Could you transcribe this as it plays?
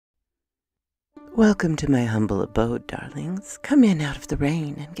Welcome to my humble abode, darlings. Come in out of the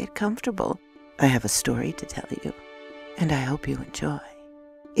rain and get comfortable. I have a story to tell you, and I hope you enjoy.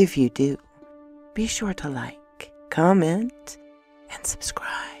 If you do, be sure to like, comment, and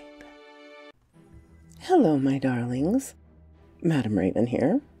subscribe. Hello, my darlings. Madam Raven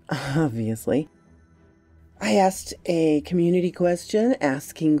here, obviously. I asked a community question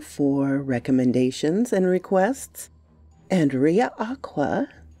asking for recommendations and requests, and Ria Aqua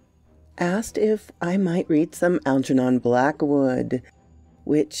asked if I might read some Algernon Blackwood,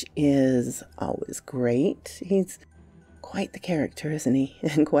 which is always great. He's quite the character, isn't he?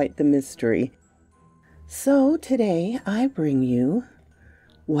 And quite the mystery. So today I bring you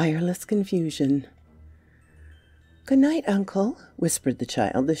Wireless Confusion. "Good night, Uncle," whispered the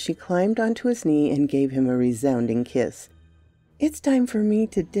child as she climbed onto his knee and gave him a resounding kiss. "It's time for me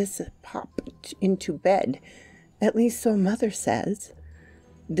to pop into bed. At least so Mother says."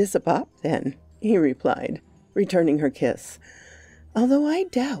 "Dis-a-pop, then," he replied, returning her kiss. "Although I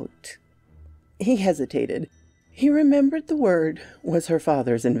doubt." He hesitated. He remembered the word was her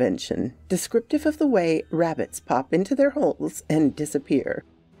father's invention, descriptive of the way rabbits pop into their holes and disappear,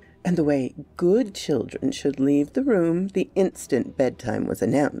 and the way good children should leave the room the instant bedtime was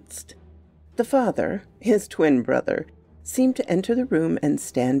announced. The father, his twin brother, seemed to enter the room and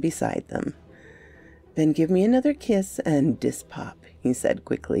stand beside them. "Then give me another kiss and dis-pop," he said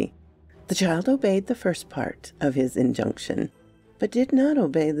quickly. The child obeyed the first part of his injunction, but did not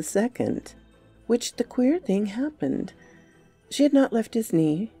obey the second, which the queer thing happened. She had not left his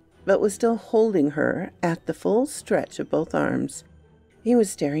knee, but was still holding her at the full stretch of both arms. He was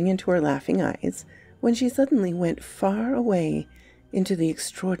staring into her laughing eyes when she suddenly went far away into the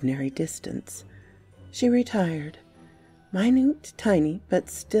extraordinary distance. She retired, minute, tiny, but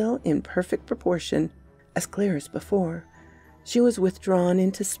still in perfect proportion, as clear as before. She was withdrawn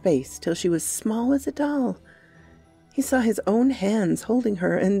into space till she was small as a doll. He saw his own hands holding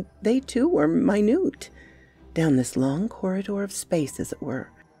her, and they too were minute. Down this long corridor of space, as it were,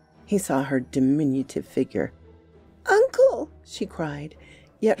 he saw her diminutive figure. "Uncle!" she cried,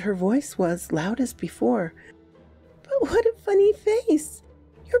 yet her voice was loud as before. "But what a funny face!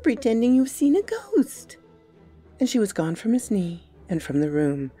 You're pretending you've seen a ghost!" And she was gone from his knee and from the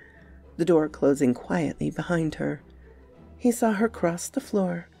room, the door closing quietly behind her. He saw her cross the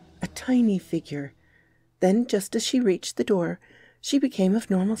floor, a tiny figure. Then, just as she reached the door, she became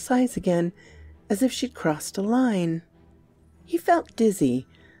of normal size again, as if she'd crossed a line. He felt dizzy.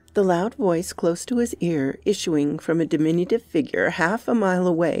 The loud voice close to his ear, issuing from a diminutive figure half a mile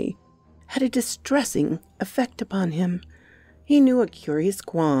away, had a distressing effect upon him. He knew a curious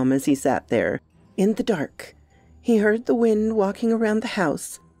qualm as he sat there, in the dark. He heard the wind walking around the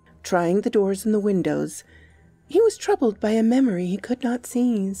house, trying the doors and the windows. He was troubled by a memory he could not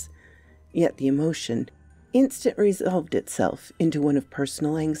seize. Yet the emotion instantly resolved itself into one of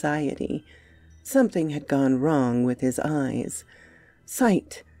personal anxiety. Something had gone wrong with his eyes.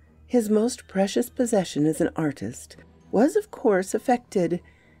 Sight, his most precious possession as an artist, was of course affected.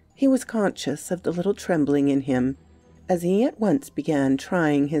 He was conscious of the little trembling in him as he at once began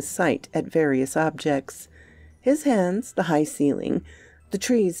trying his sight at various objects. His hands, the high ceiling, the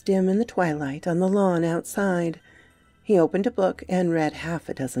trees dim in the twilight on the lawn outside. He opened a book and read half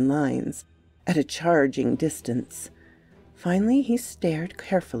a dozen lines, at a charging distance. Finally he stared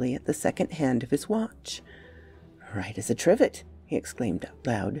carefully at the second hand of his watch. "Right as a trivet," he exclaimed out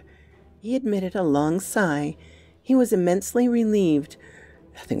loud. He emitted a long sigh. He was immensely relieved.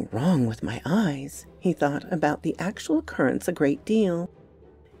 "Nothing wrong with my eyes," he thought about the actual occurrence a great deal.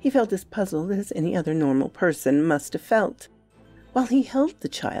 He felt as puzzled as any other normal person must have felt. While he held the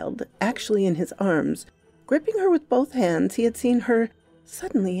child actually in his arms, gripping her with both hands, he had seen her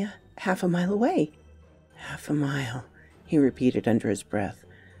suddenly half a mile away. "Half a mile," he repeated under his breath.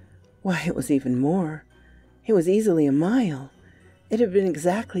 Why, it was even more. It was easily a mile. It had been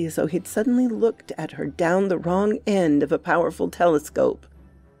exactly as though he'd suddenly looked at her down the wrong end of a powerful telescope.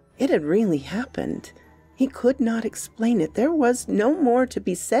 It had really happened. He could not explain it. There was no more to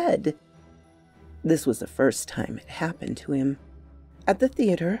be said. This was the first time it happened to him. At the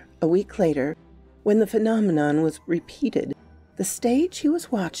theater, a week later, when the phenomenon was repeated, the stage he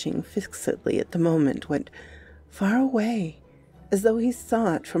was watching fixedly at the moment went far away, as though he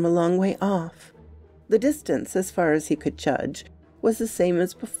saw it from a long way off. The distance, as far as he could judge, was the same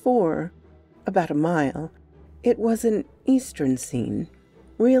as before, about a mile. It was an Eastern scene,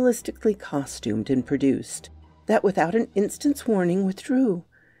 realistically costumed and produced, that without an instant's warning withdrew.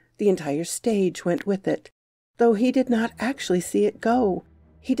 The entire stage went with it, though he did not actually see it go.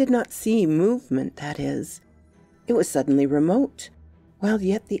 He did not see movement, that is. It was suddenly remote, while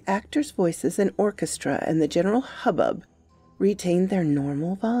yet the actors' voices and orchestra and the general hubbub retained their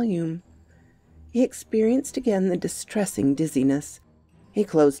normal volume. He experienced again the distressing dizziness. He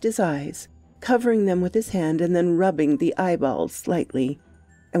closed his eyes, covering them with his hand and then rubbing the eyeballs slightly,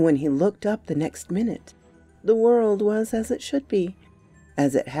 and when he looked up the next minute, the world was as it should be,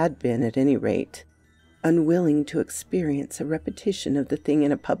 as it had been at any rate. Unwilling to experience a repetition of the thing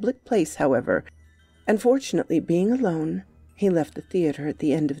in a public place, however, and fortunately being alone, he left the theater at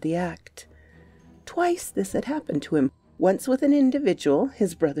the end of the act. Twice this had happened to him, once with an individual,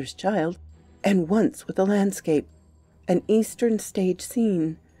 his brother's child, and once with a landscape, an Eastern stage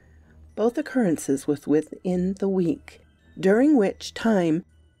scene. Both occurrences was within the week, during which time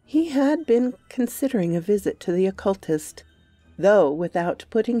he had been considering a visit to the occultist, though without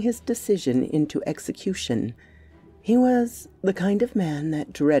putting his decision into execution. He was the kind of man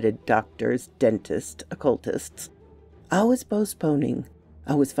that dreaded doctors, dentists, occultists, always postponing,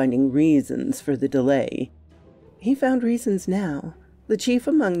 always finding reasons for the delay. He found reasons now, the chief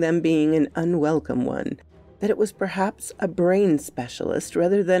among them being an unwelcome one, that it was perhaps a brain specialist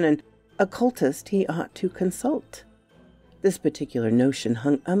rather than an occultist he ought to consult. This particular notion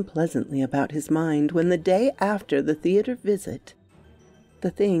hung unpleasantly about his mind when the day after the theater visit,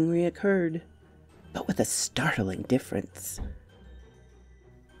 the thing reoccurred, but with a startling difference.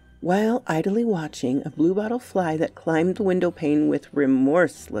 While idly watching a bluebottle fly that climbed the window pane with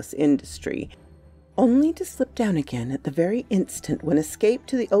remorseless industry, only to slip down again at the very instant when escape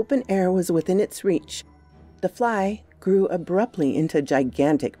to the open air was within its reach, the fly grew abruptly into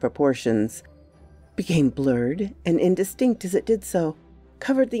gigantic proportions, became blurred and indistinct as it did so,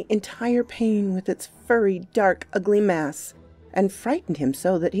 covered the entire pane with its furry, dark, ugly mass, and frightened him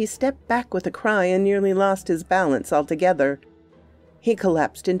so that he stepped back with a cry and nearly lost his balance altogether. He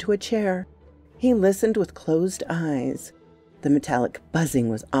collapsed into a chair. He listened with closed eyes. The metallic buzzing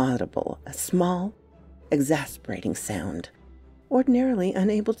was audible, a small, exasperating sound, ordinarily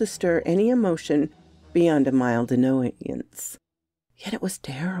unable to stir any emotion beyond a mild annoyance. Yet it was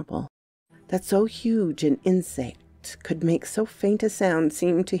terrible that so huge an insect could make so faint a sound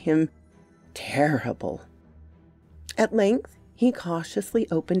seem to him terrible. At length he cautiously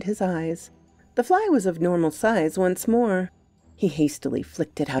opened his eyes. The fly was of normal size once more. He hastily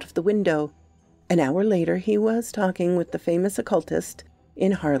flicked it out of the window. An hour later he was talking with the famous occultist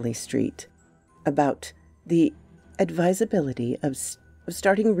in Harley Street about the advisability of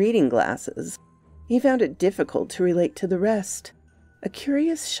starting reading glasses. He found it difficult to relate to the rest. A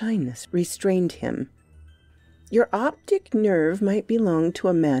curious shyness restrained him. "Your optic nerve might belong to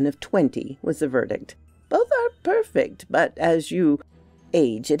a man of 20, was the verdict. "Both are perfect, but as you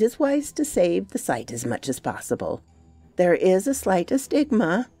age, it is wise to save the sight as much as possible. There is a slight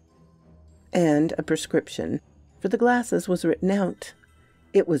astigma," and a prescription for the glasses was written out.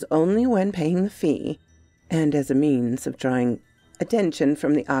 It was only when paying the fee, and as a means of drawing attention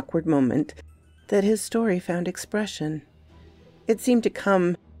from the awkward moment, that his story found expression. It seemed to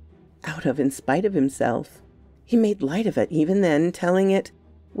come out of in spite of himself. He made light of it even then, telling it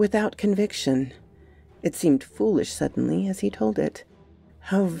without conviction. It seemed foolish suddenly as he told it.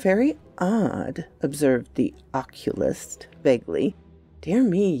 "How very odd," observed the oculist vaguely. "Dear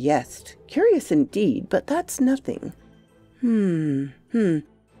me, yes. Curious indeed, but that's nothing."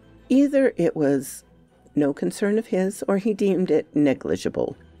 Either it was no concern of his, or he deemed it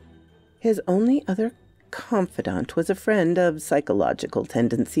negligible. His only other confidant was a friend of psychological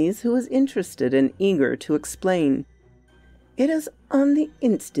tendencies who was interested and eager to explain. "It is on the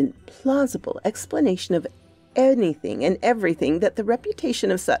instant plausible explanation of anything and everything that the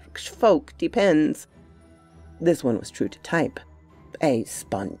reputation of such folk depends." This one was true to type. "A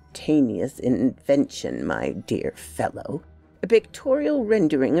spontaneous invention, my dear fellow. A pictorial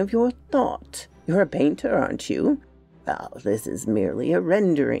rendering of your thought. You're a painter, aren't you? Well, this is merely a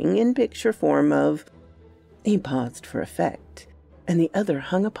rendering in picture form of—" He paused for effect, and the other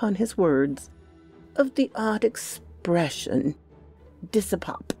hung upon his words. "Of the odd expression.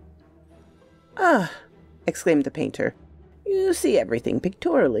 Dissipop." "Ah!" exclaimed the painter. "You see everything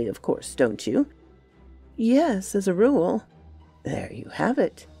pictorially, of course, don't you?" "Yes, as a rule." "There you have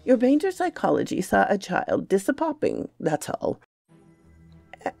it. Your painter psychology saw a child dissopopping, that's all."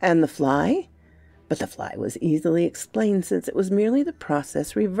 "And the fly?" But the fly was easily explained, since it was merely the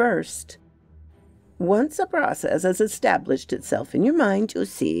process reversed. "Once a process has established itself in your mind, you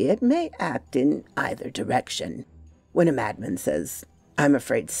see, it may act in either direction. When a madman says, 'I'm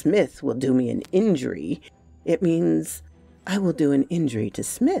afraid Smith will do me an injury,' it means, 'I will do an injury to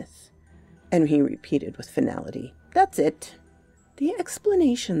Smith.'" And he repeated with finality, "That's it." The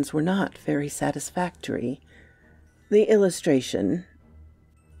explanations were not very satisfactory. The illustration,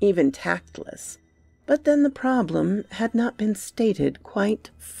 even tactless. But then the problem had not been stated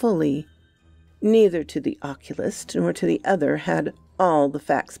quite fully. Neither to the oculist nor to the other had all the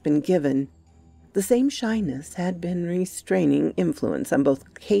facts been given. The same shyness had been restraining influence on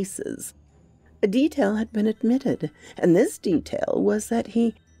both cases. A detail had been omitted, and this detail was that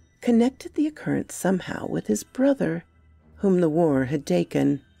he connected the occurrence somehow with his brother, whom the war had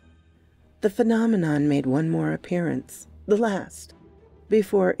taken. The phenomenon made one more appearance, the last,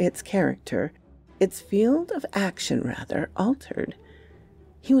 before its character, its field of action rather, altered.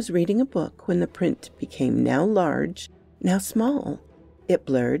 He was reading a book when the print became now large, now small. It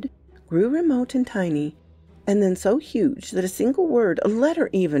blurred, grew remote and tiny, and then so huge that a single word, a letter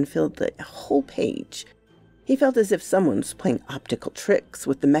even, filled the whole page. He felt as if someone was playing optical tricks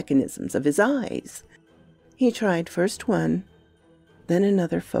with the mechanisms of his eyes. He tried first one, then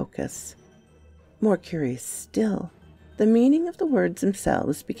another focus. More curious still, the meaning of the words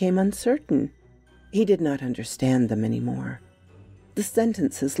themselves became uncertain. He did not understand them anymore. The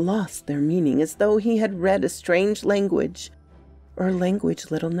sentences lost their meaning as though he had read a strange language, or a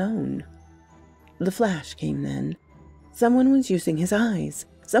language little known. The flash came then. Someone was using his eyes.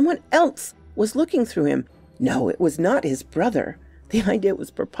 Someone else was looking through him. No, it was not his brother. The idea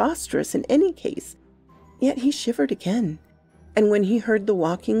was preposterous in any case. Yet he shivered again, and when he heard the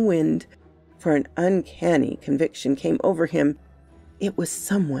walking wind, for an uncanny conviction came over him, it was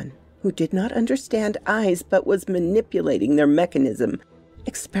someone who did not understand eyes but was manipulating their mechanism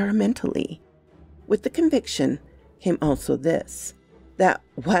experimentally. With the conviction came also this, that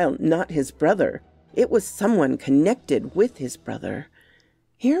while not his brother, it was someone connected with his brother.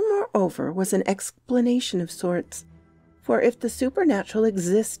 Here, moreover, was an explanation of sorts, for if the supernatural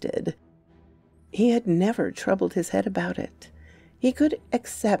existed, he had never troubled his head about it. He could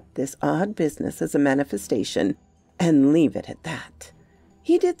accept this odd business as a manifestation and leave it at that.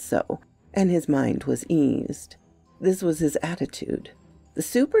 He did so, and his mind was eased. This was his attitude. The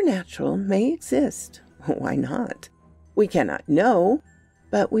supernatural may exist. Why not? We cannot know,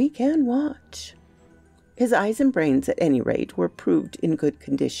 but we can watch. His eyes and brains, at any rate, were proved in good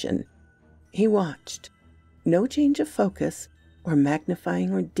condition. He watched. No change of focus, or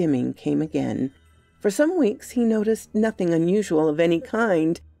magnifying or dimming, came again. For some weeks he noticed nothing unusual of any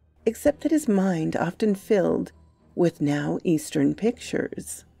kind, except that his mind often filled with now Eastern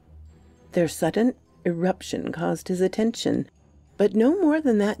pictures. Their sudden eruption caused his attention, but no more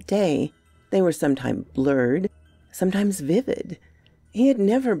than that day. They were sometimes blurred, sometimes vivid. He had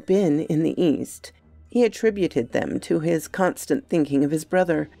never been in the East. He attributed them to his constant thinking of his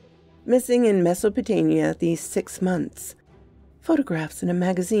brother, missing in Mesopotamia these 6 months. Photographs in a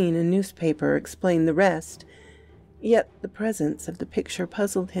magazine and newspaper explained the rest, yet the presence of the picture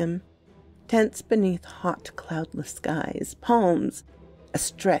puzzled him. Tense beneath hot, cloudless skies, palms, a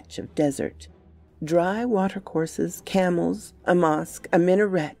stretch of desert, dry watercourses, camels, a mosque, a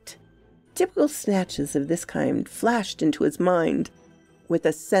minaret. Typical snatches of this kind flashed into his mind with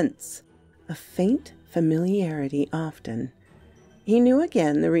a sense of faint familiarity often. He knew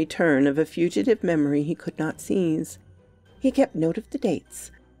again the return of a fugitive memory he could not seize. He kept note of the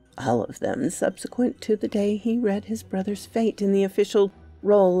dates, all of them subsequent to the day he read his brother's fate in the official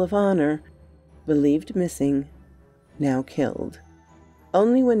roll of honor, believed missing, now killed.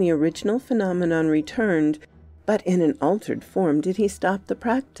 Only when the original phenomenon returned, but in an altered form, did he stop the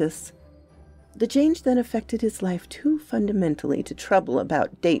practice. The change then affected his life too fundamentally to trouble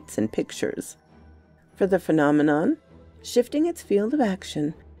about dates and pictures. For the phenomenon, shifting its field of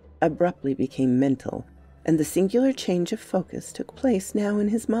action, abruptly became mental, and the singular change of focus took place now in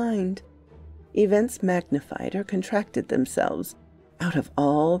his mind. Events magnified or contracted themselves out of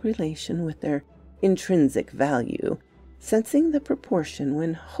all relation with their intrinsic value, sensing the proportion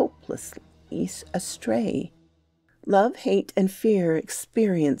when hopelessly astray. Love, hate, and fear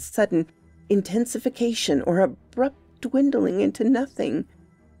experienced sudden intensification or abrupt dwindling into nothing.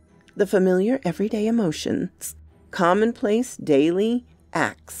 The familiar everyday emotions, commonplace daily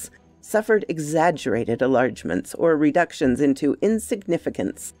acts, suffered exaggerated enlargements or reductions into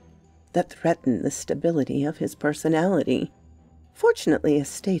insignificance that threatened the stability of his personality. Fortunately, as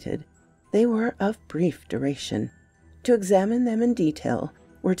stated, they were of brief duration. To examine them in detail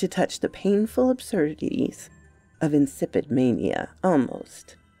were to touch the painful absurdities of insipid mania,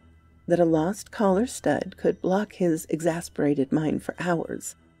 almost. That a lost collar stud could block his exasperated mind for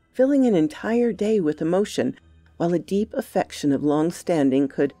hours, filling an entire day with emotion, while a deep affection of long standing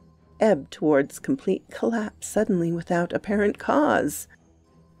could ebb towards complete collapse suddenly without apparent cause.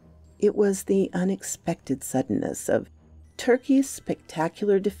 It was the unexpected suddenness of Turkey's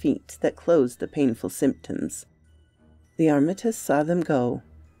spectacular defeat that closed the painful symptoms. The armistice saw them go,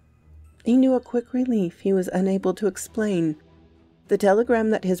 He knew a quick relief he was unable to explain. The telegram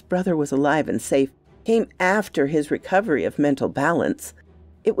that his brother was alive and safe came after his recovery of mental balance.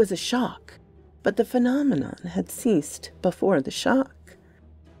 It was a shock, but the phenomenon had ceased before the shock.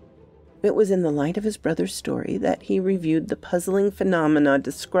 It was in the light of his brother's story that he reviewed the puzzling phenomena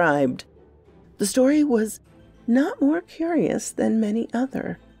described. The story was not more curious than many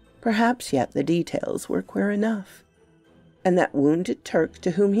other. Perhaps yet the details were queer enough. And that wounded Turk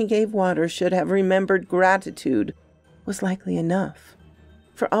to whom he gave water should have remembered gratitude was likely enough.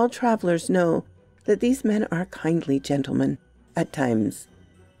 For all travelers know that these men are kindly gentlemen at times,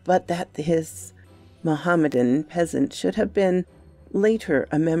 but that his Mohammedan peasant should have been later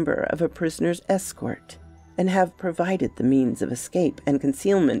a member of a prisoner's escort and have provided the means of escape and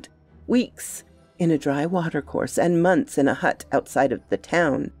concealment, weeks in a dry watercourse and months in a hut outside of the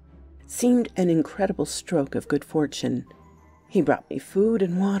town, seemed an incredible stroke of good fortune. He brought me food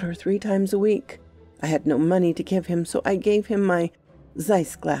and water 3 times a week. I had no money to give him, so I gave him my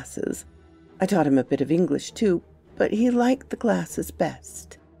Zeiss glasses. I taught him a bit of English too, but he liked the glasses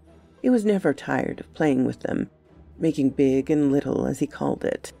best. He was never tired of playing with them, making big and little, as he called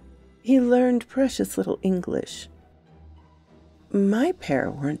it. He learned precious little English. "My pair,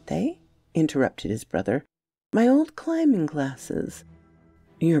 weren't they?" interrupted his brother. "My old climbing glasses."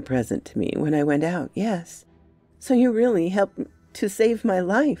 "Your present to me when I went out, yes. So you really helped to save my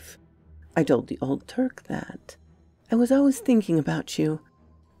life." I told the old Turk that. "I was always thinking about you."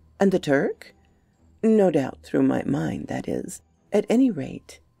 "And the Turk?" "No doubt through my mind, that is. At any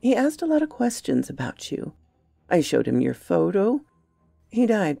rate, he asked a lot of questions about you. I showed him your photo. He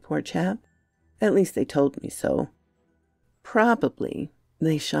died, poor chap. At least they told me so. Probably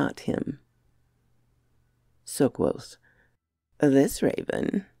they shot him." So quoth this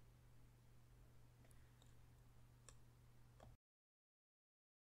raven.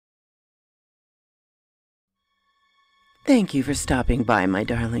 Thank you for stopping by, my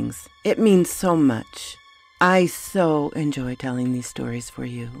darlings. It means so much. I so enjoy telling these stories for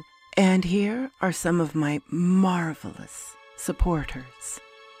you. And here are some of my marvelous supporters.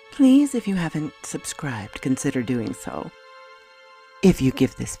 Please, if you haven't subscribed, consider doing so. If you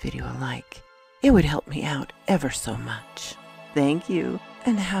give this video a like, it would help me out ever so much. Thank you,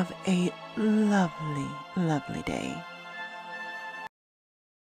 and have a lovely, lovely day.